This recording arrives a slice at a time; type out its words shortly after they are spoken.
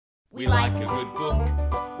We like a good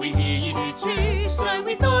book, we hear you do too, so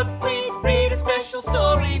we thought we'd read a special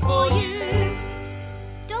story for you.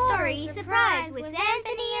 Story Surprise with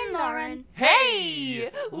Anthony and Lauren. Hey!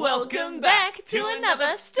 Welcome back to another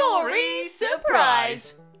Story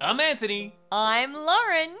Surprise. I'm Anthony. I'm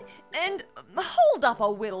Lauren, and hold up a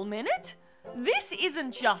little minute. This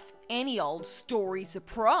isn't just any old story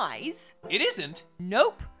surprise. It isn't?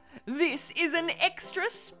 Nope. This is an extra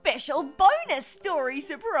special bonus story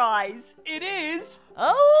surprise. It is?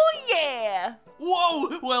 Oh, yeah.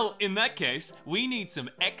 Whoa! Well, in that case, we need some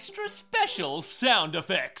extra special sound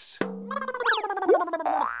effects.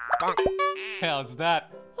 How's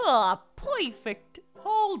that? Ah, perfect.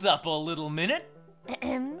 Hold up a little minute.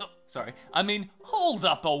 Hold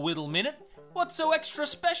up a little minute. What's so extra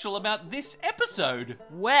special about this episode?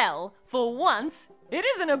 Well, for once, it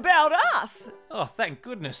isn't about us. Oh, thank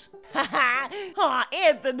goodness.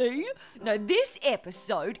 Anthony. No, this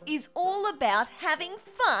episode is all about having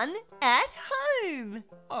fun at home.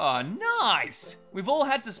 Oh, nice. We've all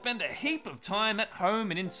had to spend a heap of time at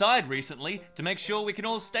home and inside recently to make sure we can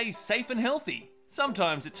all stay safe and healthy.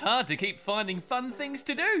 Sometimes it's hard to keep finding fun things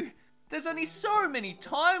to do. There's only so many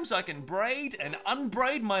times I can braid and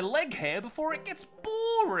unbraid my leg hair before it gets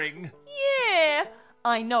boring. Yeah,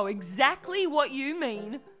 I know exactly what you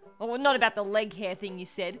mean. Well, not about the leg hair thing you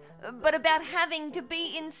said, but about having to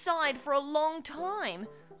be inside for a long time.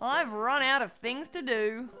 I've run out of things to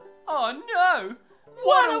do. Oh no!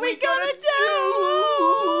 What are we gonna do?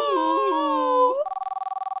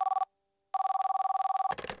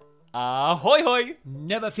 Ahoy hoy!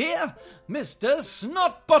 Never fear, Mr.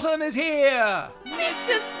 Snotbottom is here!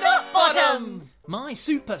 Mr. Snotbottom! My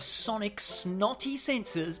supersonic snotty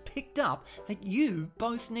sensors picked up that you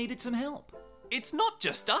both needed some help. It's not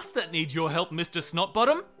just us that need your help, Mr.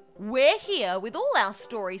 Snotbottom. We're here with all our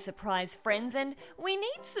story surprise friends, and we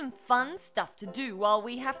need some fun stuff to do while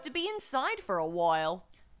we have to be inside for a while.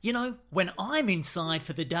 You know, when I'm inside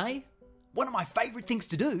for the day, one of my favourite things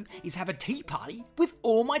to do is have a tea party with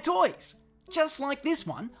all my toys. Just like this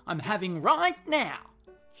one I'm having right now.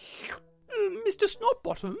 Mr.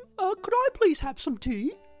 Snotbottom, could I please have some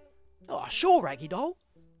tea? Oh, sure, Raggy Doll.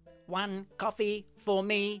 One coffee for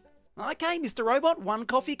me. Okay, Mr. Robot, one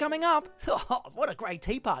coffee coming up. Oh, what a great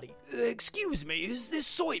tea party. Excuse me, is this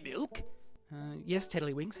soy milk? Yes,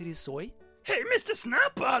 Tiddlywinks, it is soy. Hey, Mr.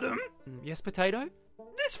 Snotbottom, Yes, Potato?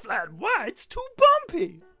 this flat white's too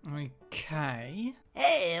bumpy. Okay.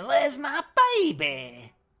 Hey, where's my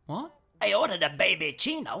baby? What? I ordered a baby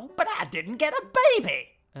chino, but I didn't get a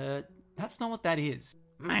baby. That's not what that is.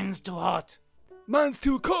 Mine's too hot. Mine's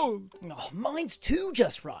too cold. Oh, mine's too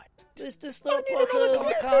just right. Mr.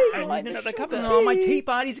 I need another cup of tea. Oh, my tea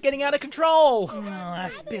party's getting out of control. Oh, I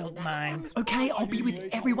spilled mine. Okay, I'll be with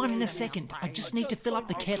everyone in a second. I just need to fill up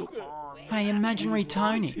the kettle. Hey, imaginary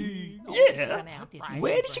Tony. Yeah,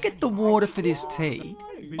 Where did you get the water for this tea?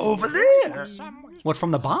 over there. What,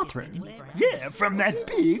 from the bathroom? Yeah, from that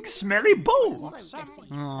big, smelly bowl.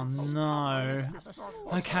 Oh, no.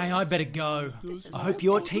 Okay, I better go. I hope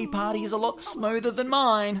your tea party is a lot smoother than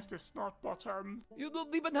mine. You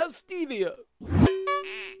don't even have stevia.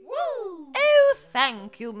 Oh,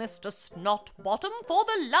 thank you, Mr. Snotbottom, for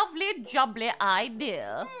the lovely jubbly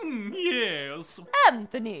idea. Yes.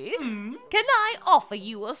 Anthony, can I offer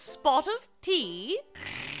you a spot of tea?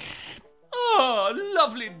 Oh,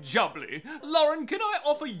 lovely jubbly. Lauren, can I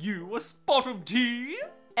offer you a spot of tea?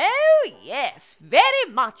 Oh, yes, very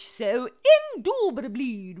much so,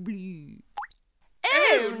 indubitably.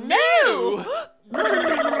 Oh, no!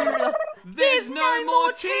 There's no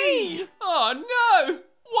more tea! Oh, no!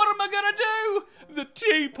 What am I gonna do? The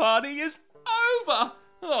tea party is over!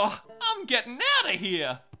 Oh, I'm getting out of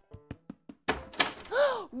here!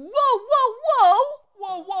 Whoa, whoa, whoa!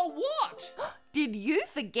 Whoa, whoa, what? Did you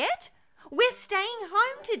forget? We're staying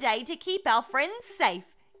home today to keep our friends safe.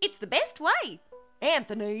 It's the best way.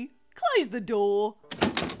 Anthony, close the door.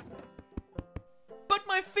 But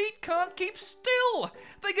my feet can't keep still.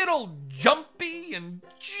 They get all jumpy and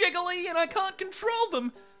jiggly and I can't control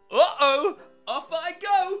them. Uh-oh, off I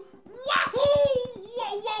go. Wahoo!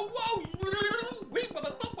 Whoa, whoa, whoa!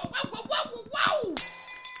 Whoa!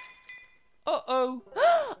 Uh-oh.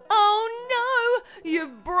 Oh no!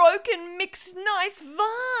 You've broken Mick's nice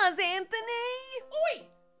vase, Anthony! Oi!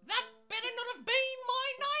 That better not have been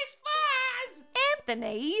my nice vase!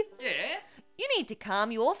 Anthony, Yeah? you need to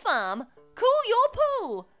calm your farm, cool your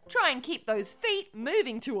pool, try and keep those feet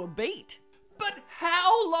moving to a beat. But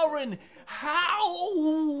how, Lauren?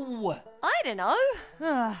 How? I don't know.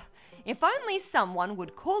 If only someone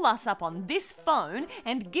would call us up on this phone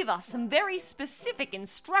and give us some very specific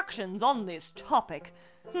instructions on this topic.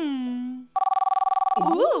 Ooh.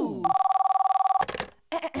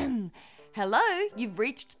 Hello, you've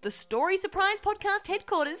reached the Story Surprise Podcast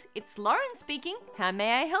headquarters. It's Lauren speaking. How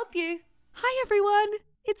may I help you? Hi everyone,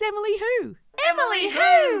 it's Emily Who. Emily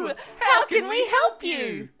Who! How can we help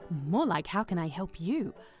you? More like, how can I help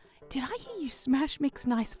you? Did I hear you smash Mick's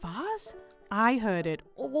nice vase? I heard it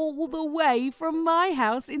all the way from my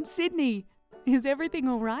house in Sydney. Is everything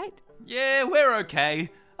all right? Yeah, we're okay.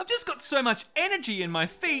 I've just got so much energy in my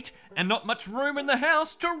feet and not much room in the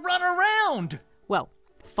house to run around. Well,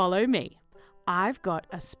 follow me. I've got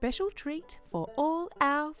a special treat for all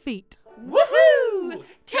our feet. Woohoo!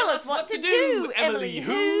 Tell us what to do, Emily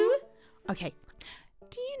Who? Okay,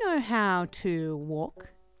 do you know how to walk?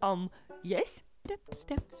 Yes? Step,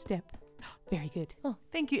 step, step. Very good. Oh,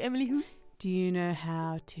 thank you, Emily Who. Do you know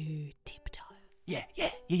how to tiptoe? Yeah,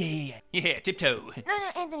 tiptoe.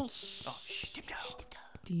 No, Anthony. Oh, shh, tiptoe.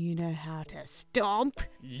 Do you know how to stomp?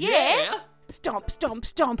 Yeah. Stomp, stomp,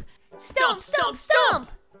 stomp. Stomp, stomp, stomp!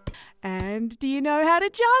 And do you know how to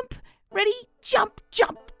jump? Ready? Jump,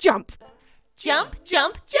 jump, jump. Jump,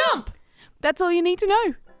 jump, jump! That's all you need to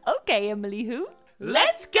know. Okay, Emily Who.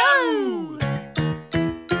 Let's go!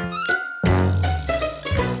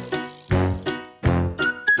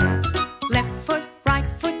 Left foot, right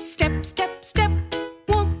foot, step, step, step.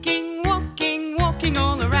 Walking, walking, walking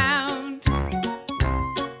all around.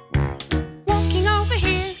 Walking over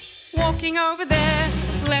here, walking over there.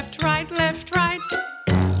 Left, right,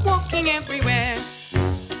 walking everywhere.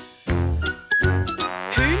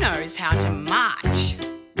 Who knows how to march?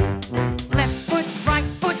 Left foot, right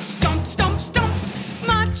foot, stomp, stomp, stomp.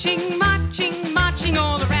 Marching, marching, marching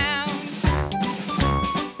all around.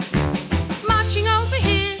 Marching over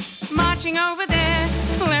here, marching over there.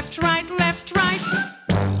 Left, right,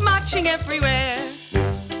 marching everywhere.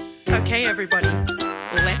 Okay, everybody,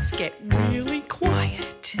 let's get really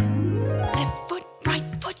quiet. Left foot,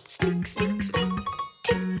 right foot, sneak, sneak, sneak.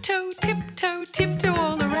 Tiptoe, tiptoe, tiptoe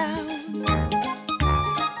all around.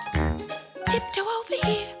 Tiptoe over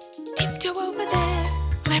here, tiptoe over there.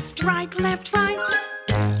 Left, right,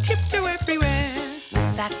 tiptoe everywhere.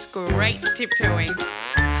 That's great tiptoeing.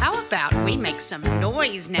 How about we make some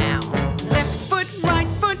noise now? Left foot, right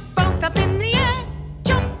foot, both up in the air.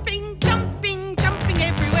 Jumping, jumping, jumping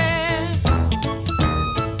everywhere.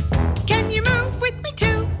 Can you move with me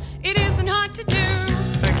too? It isn't hard to do.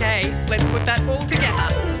 Okay, let's put that all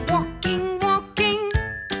together. Walking, walking.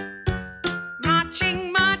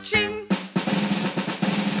 Marching, marching.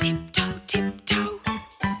 Tiptoe, tiptoe.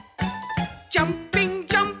 Jumping,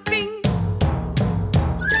 jumping.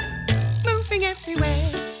 Moving everywhere.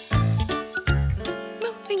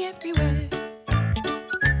 Moving everywhere.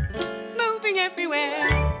 Moving everywhere.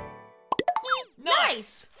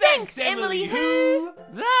 Nice! Thanks, Emily Who!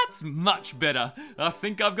 That's much better. I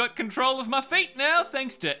think I've got control of my feet now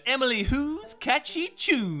thanks to Emily Who's catchy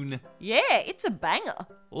tune. Yeah, it's a banger.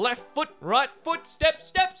 Left foot, right foot, step,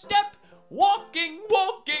 step, step. Walking,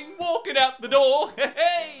 walking, walking out the door.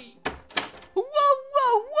 Hey! Whoa,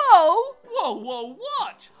 whoa, whoa! Whoa, whoa,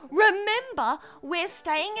 what? Remember, we're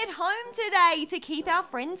staying at home today to keep our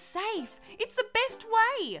friends safe. It's the best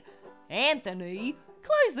way. Anthony,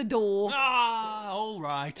 close the door. All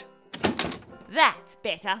right. That's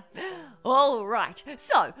better. All right,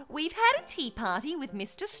 so we've had a tea party with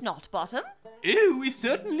Mr. Snotbottom. Ew, we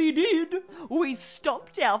certainly did. We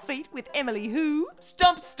stomped our feet with Emily Who.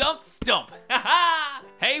 Stomp, stomp, stomp. Ha ha!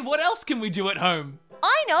 Hey, what else can we do at home?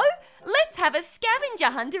 I know. Let's have a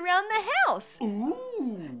scavenger hunt around the house.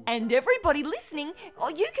 Ooh. And everybody listening,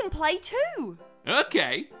 you can play too.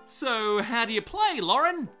 Okay, so how do you play,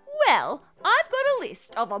 Lauren? Well, I've got a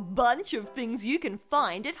list of a bunch of things you can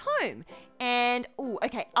find at home. And,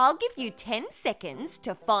 I'll give you 10 seconds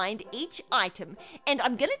to find each item. And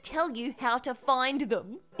I'm going to tell you how to find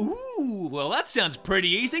them. Ooh, well that sounds pretty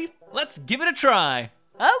easy. Let's give it a try.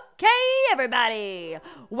 Okay, everybody.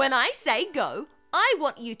 When I say go, I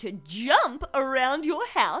want you to jump around your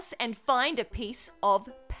house and find a piece of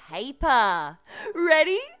paper.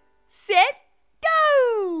 Ready, set,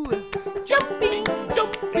 go! Jumping,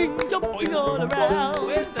 jumping, jumping all around.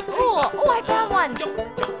 Where's the paper? Oh, I found one. Jump,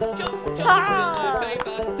 jump, jump, jump. Ah!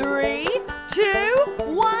 Paper. 3, 2,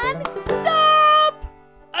 1, stop!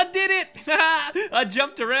 I did it! I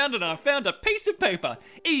jumped around and I found a piece of paper.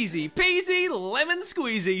 Easy peasy, lemon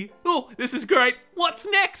squeezy. Oh, this is great. What's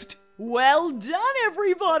next? Well done,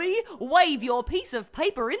 everybody! Wave your piece of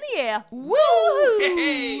paper in the air. Woo!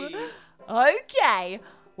 Hey! Okay,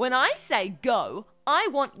 when I say go, I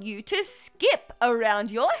want you to skip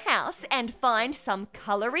around your house and find some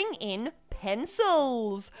colouring in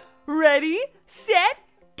pencils. Ready, set,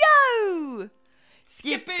 go!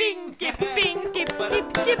 Skipping, skipping, skip,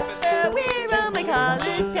 skip, skip. Where are my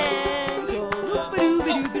coloured pencils?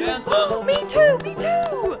 Oh, me too, me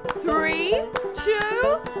too. 3, 2,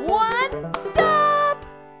 1, stop!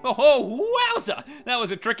 Oh, wowza! That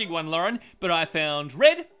was a tricky one, Lauren, but I found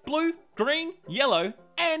red, blue, green, yellow,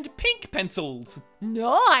 and pink pencils.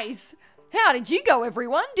 Nice! How did you go,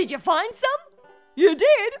 everyone? Did you find some? You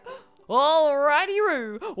did?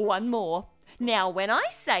 Alrighty-roo, one more. Now, when I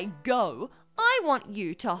say go, I want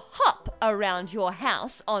you to hop around your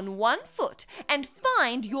house on one foot and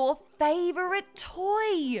find your favourite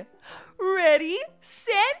toy. Ready,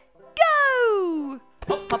 set, go!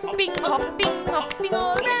 Hopping, hopping, hopping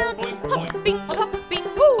all around. Hopping, hopping.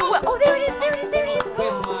 Ooh, oh, there it is, there it is, there it is.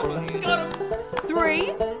 Where's my money? Got him!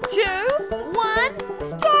 3, 2, 1,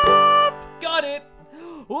 stop! Got it!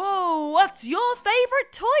 Whoa, what's your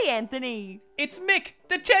favourite toy, Anthony? It's Mick,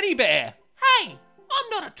 the teddy bear. Hey, I'm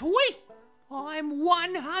not a toy. I'm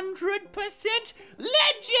 100%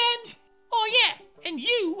 legend. Oh yeah, and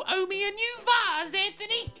you owe me a new vase,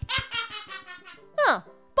 Anthony. Huh,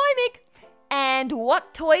 bye, Mick. And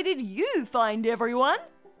what toy did you find, everyone?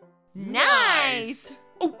 Nice!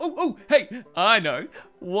 Oh, hey, I know.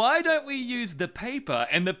 Why don't we use the paper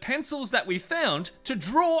and the pencils that we found to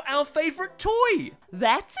draw our favourite toy?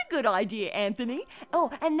 That's a good idea, Anthony.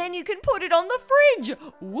 Oh, and then you can put it on the fridge.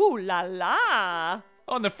 Ooh la la.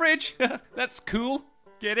 On the fridge? That's cool.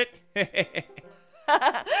 Get it?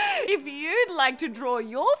 If you'd like to draw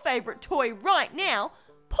your favourite toy right now,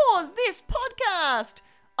 pause this podcast.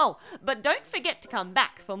 Oh, but don't forget to come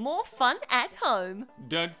back for more fun at home.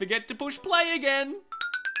 Don't forget to push play again.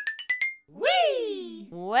 Whee!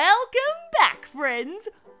 Welcome back, friends.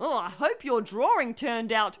 Oh, I hope your drawing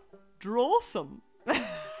turned out drawsome. Oh,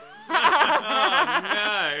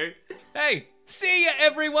 no. Hey, see ya,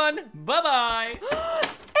 everyone. Bye-bye.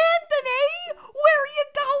 Anthony, where are you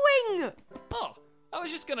going? Oh, I was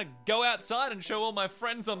just gonna go outside and show all my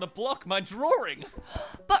friends on the block my drawing.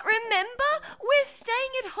 But remember, we're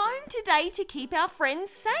staying at home today to keep our friends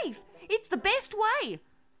safe. It's the best way.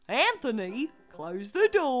 Anthony, close the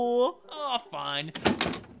door. Oh, fine.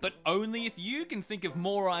 But only if you can think of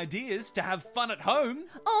more ideas to have fun at home.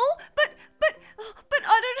 Oh, but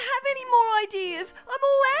I don't have any more ideas. I'm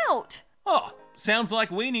all out. Oh, sounds like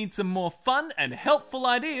we need some more fun and helpful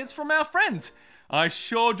ideas from our friends. I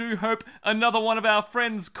sure do hope another one of our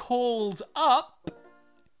friends calls up.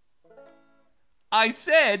 I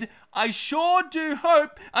said, I sure do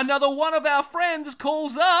hope another one of our friends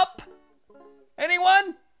calls up.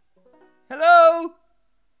 Anyone? Hello?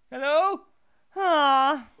 Hello?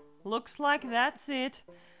 Ah, looks like that's it.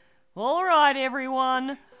 All right,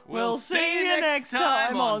 everyone. We'll see you next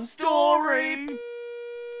time on Story.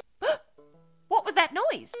 What was that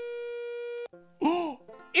noise?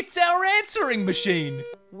 It's our answering machine.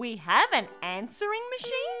 We have an answering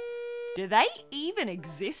machine? Do they even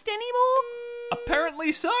exist anymore?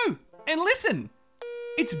 Apparently so. And listen,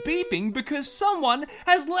 it's beeping because someone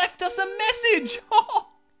has left us a message.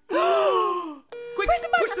 Quick, Push the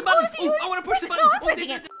button. push the button. Oh, Ooh, I want to push the button. No, I'm pressing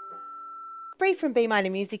it. Bree from Be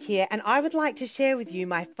Minor Music here, and I would like to share with you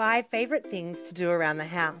my 5 favourite things to do around the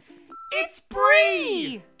house. It's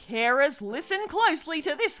Bree! Carers, listen closely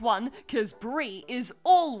to this one, 'cause Bree is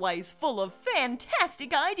always full of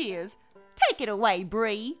fantastic ideas. Take it away,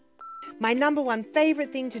 Bree. My number 1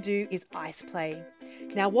 favourite thing to do is ice play.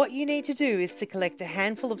 Now what you need to do is to collect a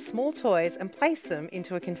handful of small toys and place them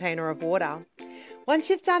into a container of water. Once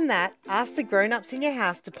you've done that, ask the grown-ups in your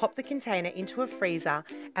house to pop the container into a freezer,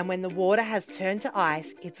 and when the water has turned to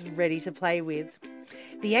ice, it's ready to play with.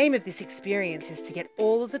 The aim of this experience is to get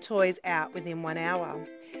all of the toys out within 1 hour.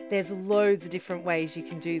 There's loads of different ways you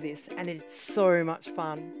can do this, and it's so much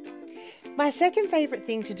fun. My second favourite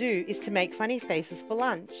thing to do is to make funny faces for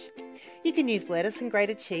lunch. You can use lettuce and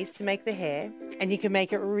grated cheese to make the hair, and you can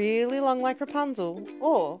make it really long like Rapunzel,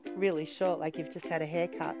 or really short like you've just had a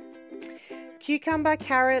haircut. Cucumber,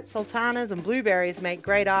 carrots, sultanas and blueberries make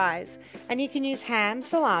great eyes, and you can use ham,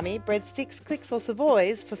 salami, breadsticks, clicks or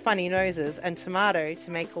savoys for funny noses, and tomato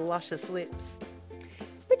to make luscious lips.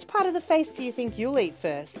 Which part of the face do you think you'll eat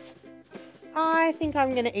first? I think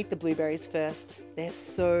I'm going to eat the blueberries first. They're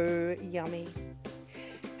so yummy.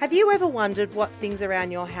 Have you ever wondered what things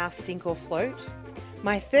around your house sink or float?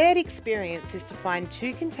 My third experience is to find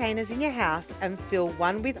 2 containers in your house and fill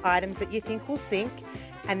one with items that you think will sink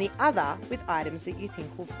and the other with items that you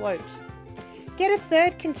think will float. Get a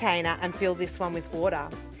third container and fill this one with water.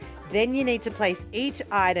 Then you need to place each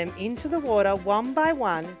item into the water one by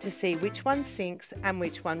one to see which one sinks and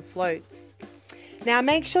which one floats. Now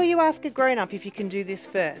make sure you ask a grown-up if you can do this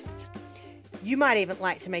first. You might even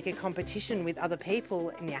like to make a competition with other people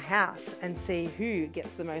in your house and see who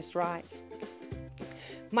gets the most right.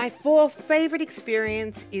 My fourth favourite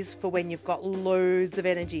experience is for when you've got loads of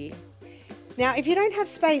energy. Now, if you don't have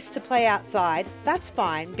space to play outside, that's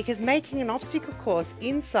fine, because making an obstacle course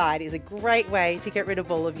inside is a great way to get rid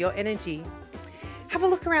of all of your energy. Have a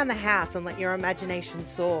look around the house and let your imagination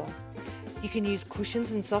soar. You can use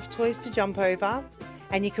cushions and soft toys to jump over,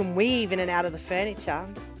 and you can weave in and out of the furniture.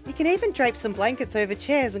 You can even drape some blankets over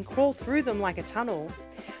chairs and crawl through them like a tunnel.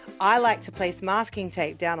 I like to place masking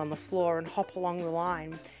tape down on the floor and hop along the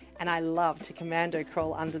line, and I love to commando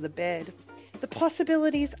crawl under the bed. The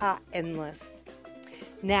possibilities are endless.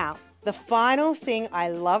 Now, the final thing I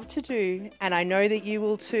love to do, and I know that you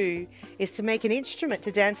will too, is to make an instrument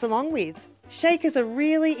to dance along with. Shakers are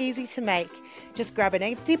really easy to make. Just grab an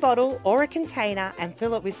empty bottle or a container and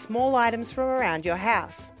fill it with small items from around your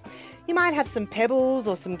house. You might have some pebbles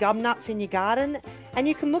or some gum nuts in your garden, and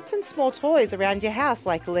you can look for small toys around your house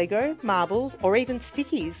like Lego, marbles, or even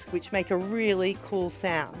stickies, which make a really cool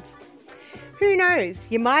sound. Who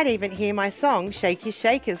knows, you might even hear my song Shake Your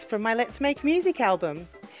Shakers from my Let's Make Music album.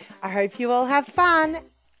 I hope you all have fun.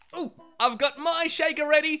 Ooh, I've got my shaker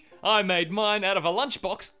ready. I made mine out of a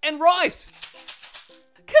lunchbox and rice.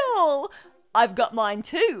 Cool! I've got mine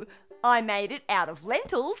too. I made it out of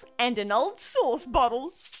lentils and an old sauce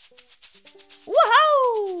bottle.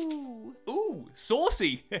 Woohoo! Ooh,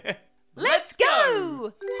 saucy. Let's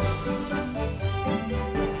go!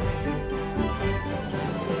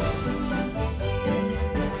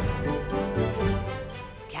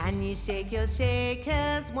 Can you shake your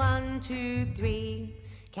shakers? 1, 2, 3.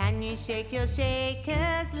 Can you shake your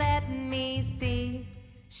shakers? Let me see.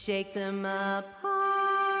 Shake them up high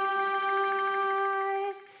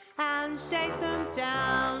and shake them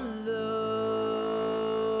down low.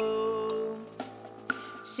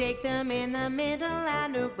 Shake them in the middle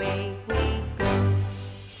and away we go.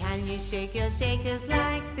 Can you shake your shakers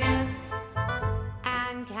like this?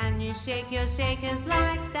 And can you shake your shakers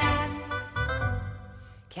like that?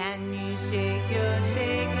 Can you shake your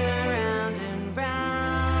shaker round and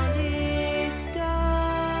round it goes?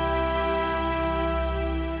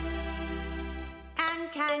 And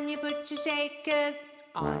can you put your shakers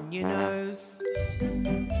on your nose?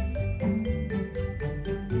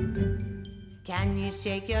 Can you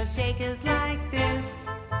shake your shakers like this?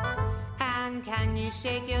 And can you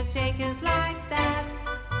shake your shakers like that?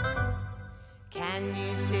 Can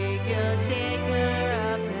you shake your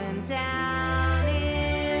shaker up and down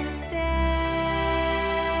instead?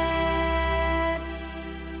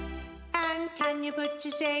 And can you put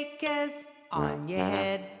your shakers on your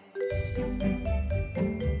head?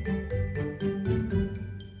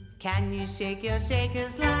 Can you shake your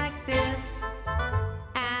shakers like this?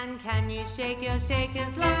 And can you shake your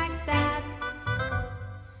shakers like that?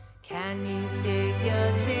 Can you shake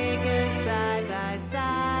your shakers side by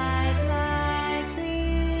side like me?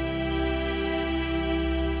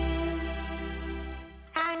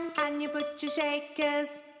 And can you put your shakers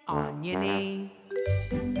on your knee?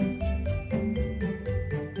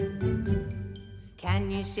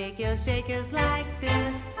 Can you shake your shakers like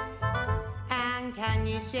this? And can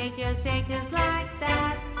you shake your shakers like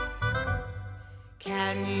that?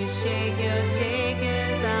 Can you shake your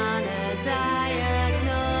shakers on a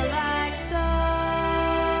diagonal like so?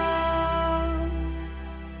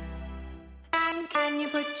 And can you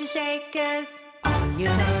put your shakers on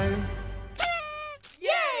your toe?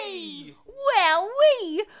 Yay!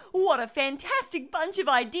 Wowee! What a fantastic bunch of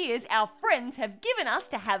ideas our friends have given us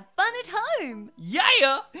to have fun at home.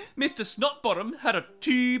 Yeah! Mr. Snotbottom had a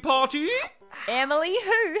tea party. Emily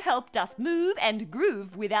Who helped us move and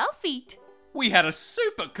groove with our feet. We had a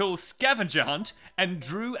super cool scavenger hunt and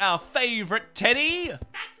drew our favourite teddy.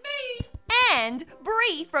 That's me! And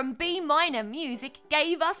Bree from B Minor Music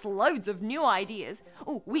gave us loads of new ideas.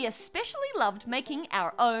 Oh, we especially loved making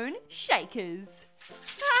our own shakers.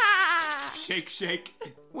 Ah! Shake, shake.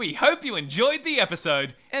 We hope you enjoyed the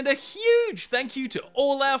episode, and a huge thank you to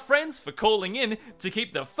all our friends for calling in to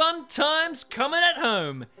keep the fun times coming at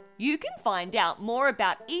home. You can find out more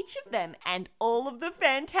about each of them and all of the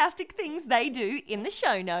fantastic things they do in the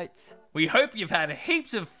show notes. We hope you've had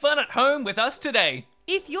heaps of fun at home with us today.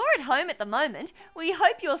 If you're at home at the moment, we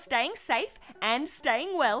hope you're staying safe and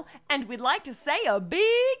staying well, and we'd like to say a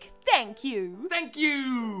big thank you. Thank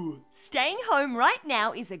you! Staying home right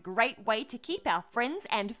now is a great way to keep our friends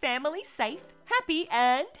and family safe, happy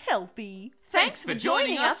and healthy. Thanks for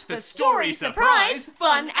joining us for Story Surprise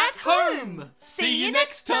Fun at Home. See you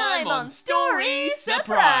next time on Story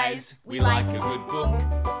Surprise. We like a good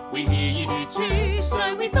book, we hear you do too,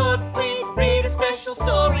 so we thought we'd read a special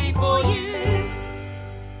story for you.